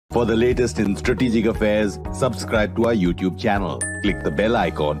For the latest in strategic affairs, subscribe to our YouTube channel. Click the bell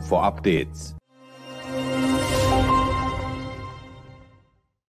icon for updates.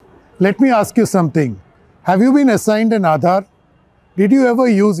 Let me ask you something. Have you been assigned an Aadhaar? Did you ever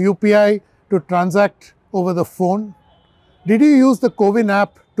use UPI to transact over the phone? Did you use the COVID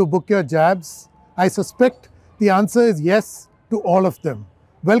app to book your jabs? I suspect the answer is yes to all of them.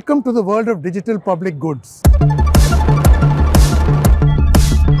 Welcome to the world of digital public goods.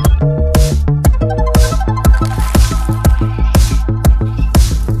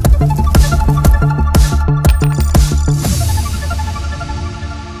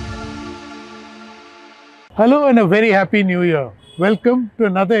 Hello and a very happy new year. Welcome to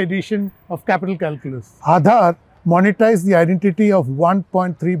another edition of Capital Calculus. Aadhaar monetized the identity of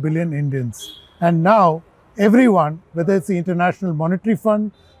 1.3 billion Indians. And now everyone, whether it's the International Monetary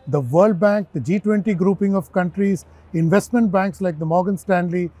Fund, the World Bank, the G20 grouping of countries, investment banks like the Morgan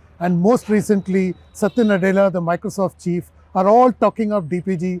Stanley, and most recently Satya Nadella, the Microsoft chief, are all talking of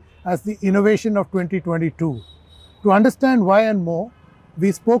DPG as the innovation of 2022. To understand why and more,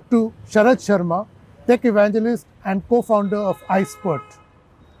 we spoke to Sharad Sharma, tech evangelist and co-founder of iSpirt.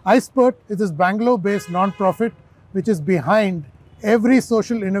 iSpirt is this Bangalore-based non-profit which is behind every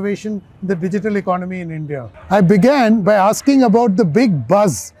social innovation in the digital economy in India. I began by asking about the big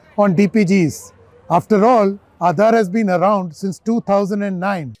buzz on DPGs. After all, Aadhaar has been around since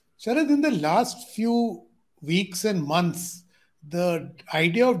 2009. Sharad, in the last few weeks and months, the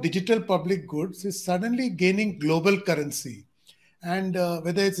idea of digital public goods is suddenly gaining global currency. And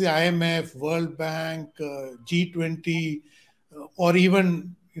whether it's the IMF, World Bank, G20, or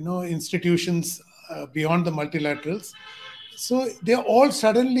even institutions beyond the multilaterals, so they're all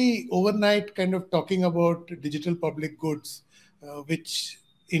suddenly overnight kind of talking about digital public goods, which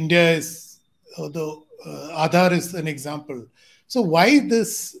India is, although Aadhaar is an example. So why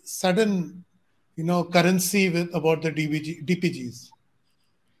this sudden, currency about the DPGs?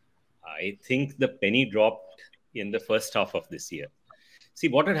 I think the penny dropped in the first half of this year. See,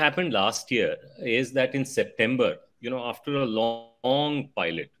 what had happened last year is that in September, after a long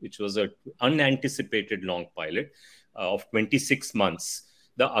pilot, which was an unanticipated long pilot of 26 months,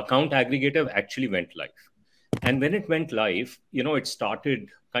 the account aggregator actually went live. And when it went live, it started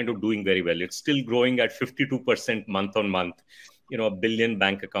kind of doing very well. It's still growing at 52% month on month. A billion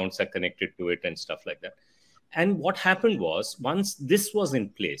bank accounts are connected to it and stuff like that. And what happened was, once this was in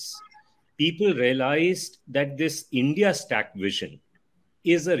place, people realized that this India stack vision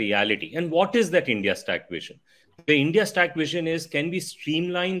is a reality. And what is that India stack vision? The India stack vision is, can we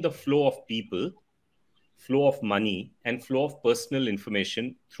streamline the flow of people, flow of money, and flow of personal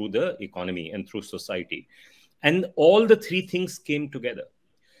information through the economy and through society? And all the three things came together.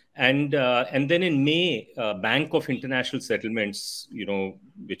 And then in May, Bank of International Settlements,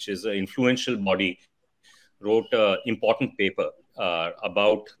 which is an influential body, wrote an important paper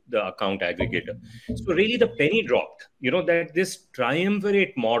about the account aggregator. So really the penny dropped, that this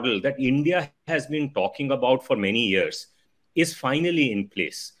triumvirate model that India has been talking about for many years is finally in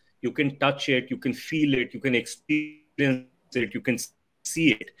place. You can touch it, you can feel it, you can experience it, you can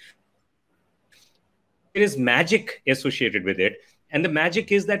see it. There is magic associated with it. And the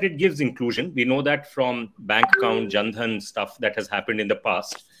magic is that it gives inclusion. We know that from bank account, Jan Dhan stuff that has happened in the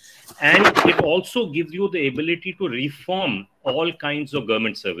past. And it also gives you the ability to reform all kinds of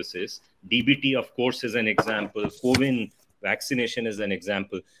government services. DBT, of course, is an example. COVID vaccination is an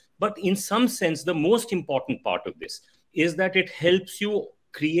example. But in some sense, the most important part of this is that it helps you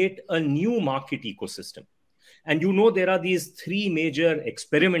create a new market ecosystem. And there are these three major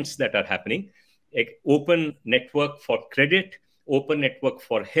experiments that are happening: open network for credit, open network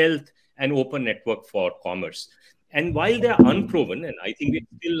for health, and open network for commerce. And while they are unproven, and I think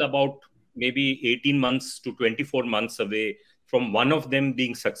we're still about maybe 18 months to 24 months away from one of them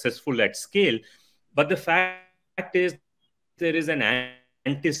being successful at scale, but the fact is there is an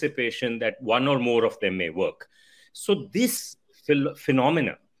anticipation that one or more of them may work. So this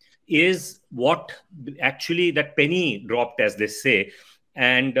phenomena is what actually that penny dropped, as they say,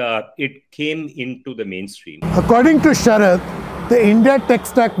 and it came into the mainstream. According to Sharad, the India tech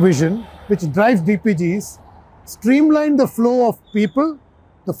stack vision, which drives DPGs, streamlined the flow of people,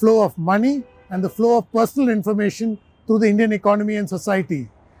 the flow of money, and the flow of personal information through the Indian economy and society.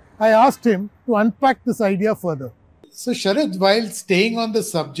 I asked him to unpack this idea further. So Sharad, while staying on the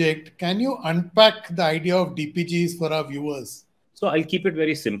subject, can you unpack the idea of DPGs for our viewers? So I'll keep it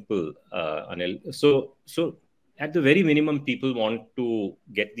very simple, Anil. So at the very minimum, people want to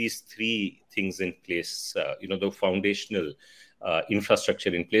get these three things in place, the foundational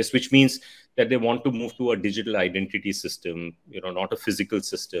infrastructure in place, which means that they want to move to a digital identity system, not a physical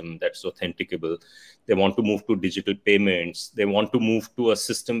system that's authenticable. They want to move to digital payments. They want to move to a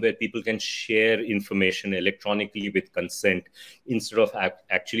system where people can share information electronically with consent instead of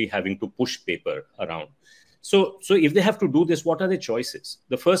actually having to push paper around. So if they have to do this, what are the choices?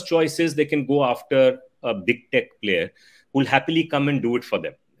 The first choice is they can go after a big tech player who will happily come and do it for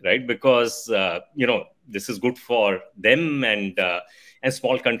them, right? Because, this is good for them, and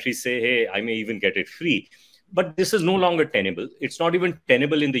small countries say, hey, I may even get it free. But this is no longer tenable. It's not even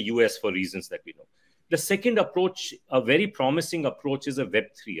tenable in the US for reasons that we know. The second approach, a very promising approach, is a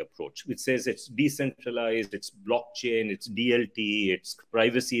Web3 approach, which says it's decentralized, it's blockchain, it's DLT, its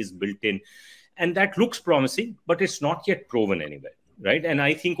privacy is built in. And that looks promising, but it's not yet proven anywhere, right? And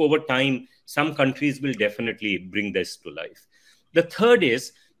I think over time, some countries will definitely bring this to life. The third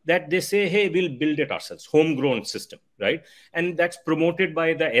is that they say, hey, we'll build it ourselves, homegrown system, right? And that's promoted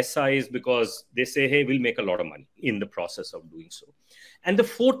by the SIs because they say, hey, we'll make a lot of money in the process of doing so. And the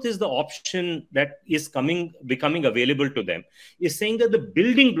fourth is the option that is becoming available to them, is saying that the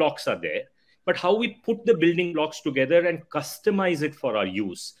building blocks are there, but how we put the building blocks together and customize it for our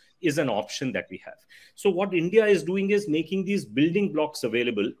use is an option that we have. So what India is doing is making these building blocks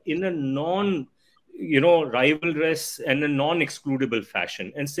available in a rivalrous and a non-excludable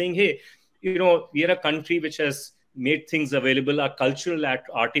fashion, and saying, hey, we are a country which has made things available. Our cultural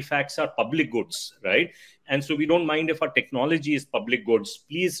artifacts are public goods, right? And so we don't mind if our technology is public goods.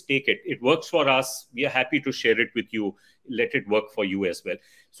 Please take it. It works for us. We are happy to share it with you. Let it work for you as well.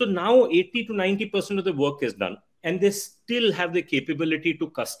 So now 80 to 90% of the work is done, and they still have the capability to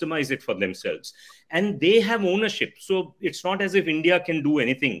customize it for themselves. And they have ownership. So it's not as if India can do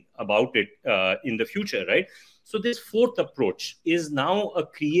anything about it in the future, right? So this fourth approach is now a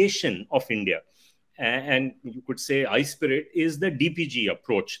creation of India. And you could say iSpirt is the DPG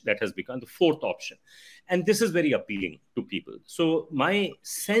approach that has become the fourth option. And this is very appealing to people. So my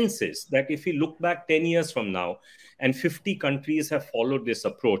sense is that if we look back 10 years from now, and 50 countries have followed this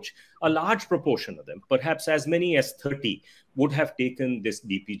approach, a large proportion of them, perhaps as many as 30, would have taken this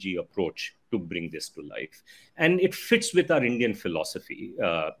DPG approach to bring this to life. And it fits with our Indian philosophy,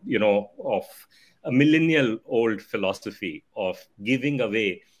 of a millennial-old philosophy of giving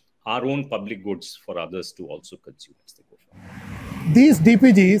away our own public goods for others to also consume as they go forward. These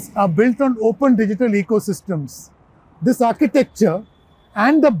DPGs are built on open digital ecosystems. This architecture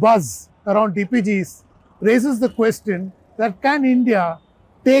and the buzz around DPGs raises the question that can India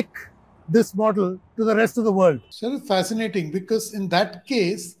take this model to the rest of the world? So it's fascinating, because in that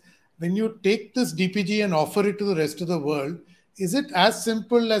case, when you take this DPG and offer it to the rest of the world, is it as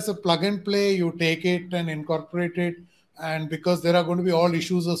simple as a plug and play? You take it and incorporate it, and because there are going to be all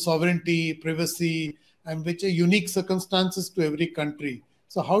issues of sovereignty, privacy, and which are unique circumstances to every country.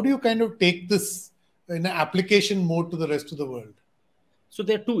 So how do you kind of take this in an application mode to the rest of the world? So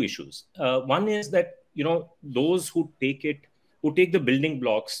there are two issues. One is that, those who take the building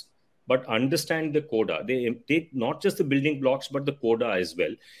blocks, but understand the coda. They take not just the building blocks, but the coda as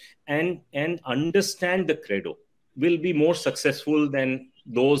well, and understand the credo, will be more successful than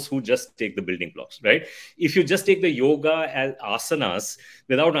those who just take the building blocks, right? If you just take the yoga as asanas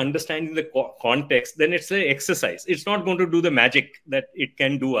without understanding the context, then it's an exercise. It's not going to do the magic that it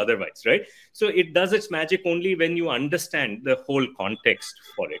can do otherwise, right? So it does its magic only when you understand the whole context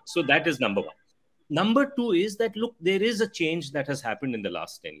for it. So that is number one. Number two is that, look, there is a change that has happened in the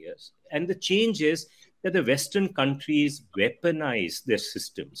last 10 years. And the change is that the Western countries weaponize their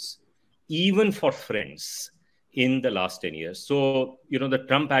systems, even for friends, in the last 10 years. So, the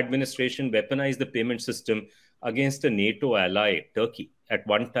Trump administration weaponized the payment system against a NATO ally, Turkey, at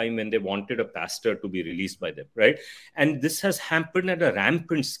one time when they wanted a pastor to be released by them, right? And this has happened at a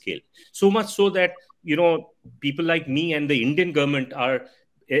rampant scale. So much so that, people like me and the Indian government are,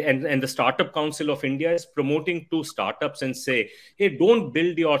 and the Startup Council of India is promoting to startups and say, hey, don't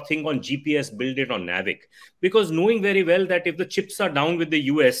build your thing on GPS, build it on Navic. Because knowing very well that if the chips are down with the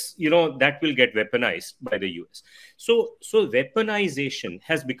US, that will get weaponized by the US. So weaponization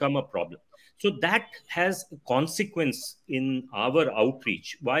has become a problem. So that has a consequence in our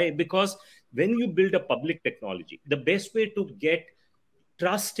outreach. Why? Because when you build a public technology, the best way to get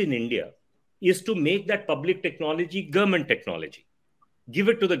trust in India is to make that public technology government technology. Give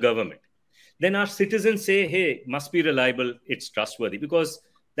it to the government. Then our citizens say, hey, must be reliable, it's trustworthy, because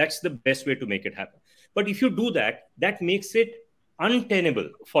that's the best way to make it happen. But if you do that, that makes it untenable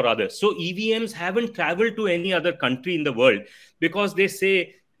for others. So EVMs haven't traveled to any other country in the world because they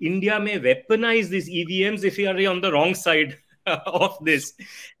say India may weaponize these EVMs if you are on the wrong side of this.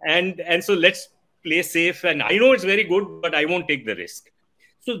 And so let's play safe. And I know it's very good, but I won't take the risk.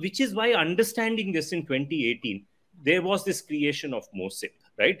 So which is why understanding this in 2018, there was this creation of MOSIP,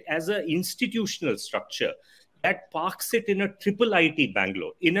 right, as an institutional structure that parks it in a triple IT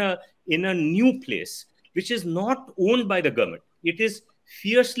Bangalore, in a new place, which is not owned by the government. It is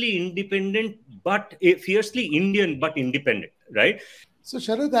fiercely independent, but fiercely Indian, but independent, right? So,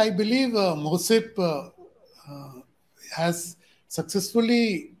 Sharad, I believe MOSIP has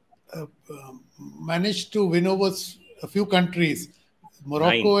successfully managed to win over a few countries,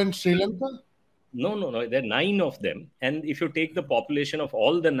 Morocco and Sri Lanka. No. There are 9 of them. And if you take the population of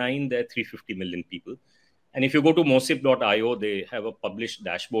all the 9, there are 350 million people. And if you go to mosip.io, they have a published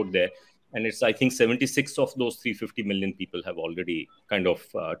dashboard there. And it's, I think, 76 of those 350 million people have already kind of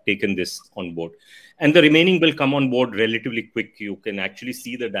taken this on board. And the remaining will come on board relatively quick. You can actually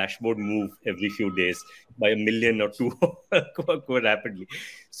see the dashboard move every few days by 1 million or 2 quite rapidly.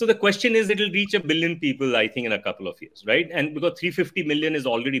 So the question is, it'll reach 1 billion people, I think, in a couple of years, right? And because 350 million is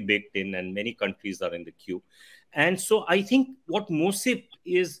already baked in and many countries are in the queue. And so I think what MOSIP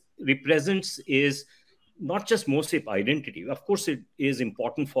represents is not just MOSIP identity. Of course, it is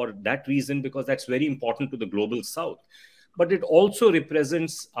important for that reason, because that's very important to the global south. But it also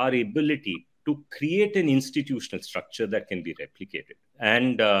represents our ability to create an institutional structure that can be replicated.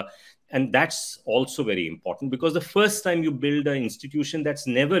 And that's also very important, because the first time you build an institution that's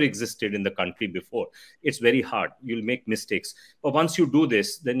never existed in the country before, it's very hard. You'll make mistakes. But once you do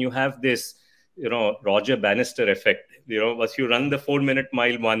this, then you have this, Roger Bannister effect. Once you run the 4-minute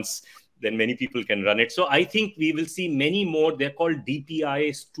mile once, then many people can run it. So I think we will see many more. They're called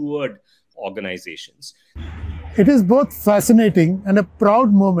DPI steward organizations. It is both fascinating and a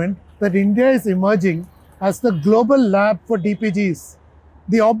proud moment that India is emerging as the global lab for DPGs.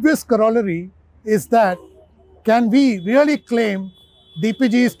 The obvious corollary is that, can we really claim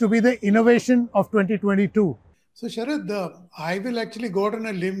DPGs to be the innovation of 2022? So, Sharad, I will actually go out on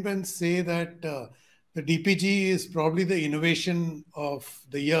a limb and say that the DPG is probably the innovation of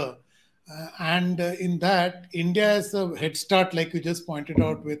the year. And in that, India has a head start, like you just pointed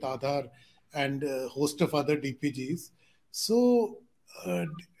out, with Aadhaar and a host of other DPGs. So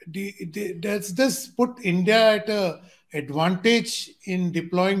does this put India at an advantage in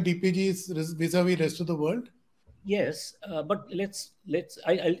deploying DPGs vis-a-vis rest of the world? Yes, but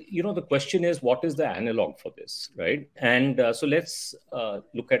the question is, what is the analog for this, right? And so let's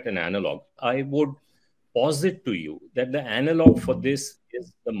look at an analog. I would posit to you that the analog for this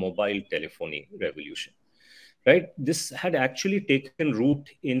is the mobile telephony revolution, right? This had actually taken root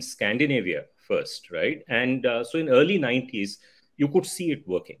in Scandinavia first, right? And so in early 90s, you could see it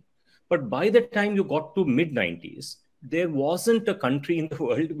working. But by the time you got to mid 90s, there wasn't a country in the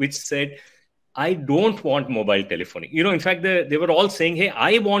world which said, I don't want mobile telephony. In fact, they were all saying, hey,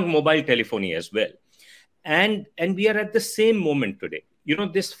 I want mobile telephony as well. And we are at the same moment today.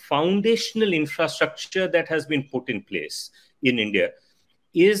 This foundational infrastructure that has been put in place in India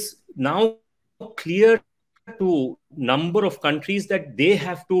is now clear to number of countries that they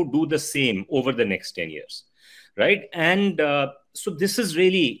have to do the same over the next 10 years, right? And so this is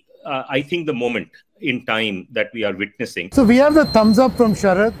really, I think, the moment in time that we are witnessing. So we have the thumbs up from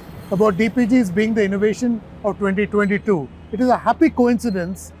Sharad about DPGs being the innovation of 2022. It is a happy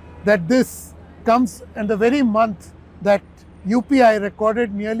coincidence that this comes in the very month that UPI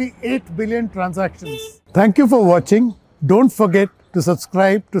recorded nearly 8 billion transactions. Thank you for watching. Don't forget to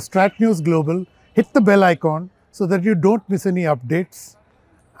subscribe to Strat News Global. Hit the bell icon so that you don't miss any updates.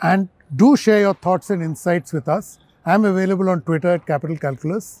 And do share your thoughts and insights with us. I'm available on Twitter at Capital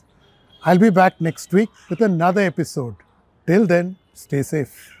Calculus. I'll be back next week with another episode. Till then, stay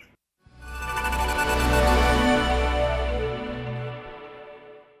safe.